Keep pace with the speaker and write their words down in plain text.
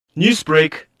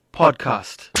Newsbreak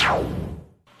Podcast.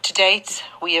 To date,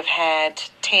 we have had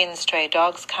 10 stray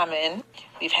dogs come in.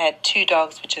 We've had 2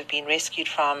 dogs which have been rescued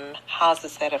from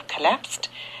houses that have collapsed,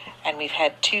 and we've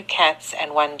had 2 cats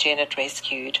and 1 genet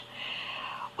rescued.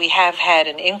 We have had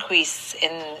an increase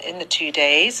in the 2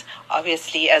 days,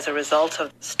 obviously as a result of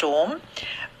the storm,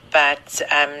 but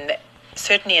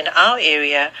certainly in our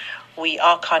area, we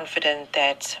are confident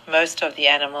that most of the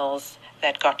animals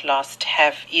that got lost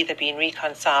have either been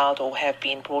reconciled or have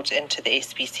been brought into the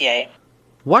SPCA.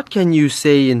 What can you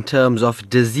say in terms of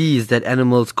disease that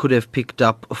animals could have picked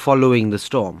up following the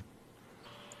storm?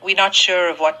 We're not sure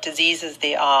of what diseases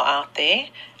there are out there.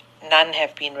 None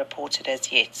have been reported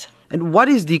as yet. And what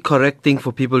is the correct thing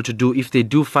for people to do if they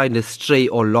do find a stray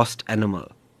or lost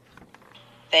animal?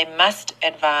 They must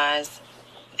advise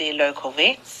their local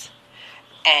vets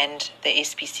and the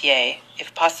SPCA.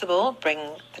 If possible, bring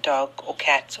the dog or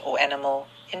cat or animal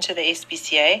into the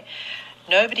SPCA.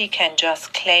 Nobody can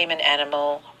just claim an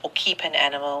animal or keep an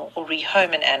animal or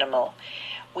rehome an animal.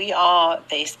 We are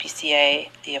the SPCA,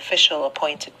 the official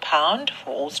appointed pound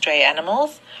for all stray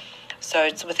animals. So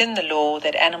it's within the law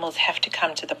that animals have to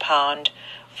come to the pound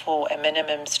for a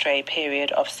minimum stray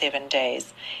period of 7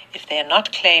 days. If they are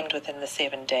not claimed within the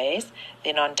 7 days,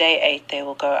 then on day 8 they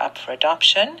will go up for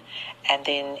adoption, and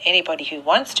then anybody who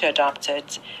wants to adopt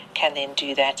it can then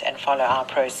do that and follow our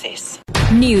process.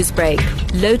 Newsbreak,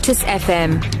 Lotus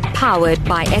FM, powered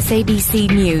by SABC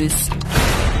News.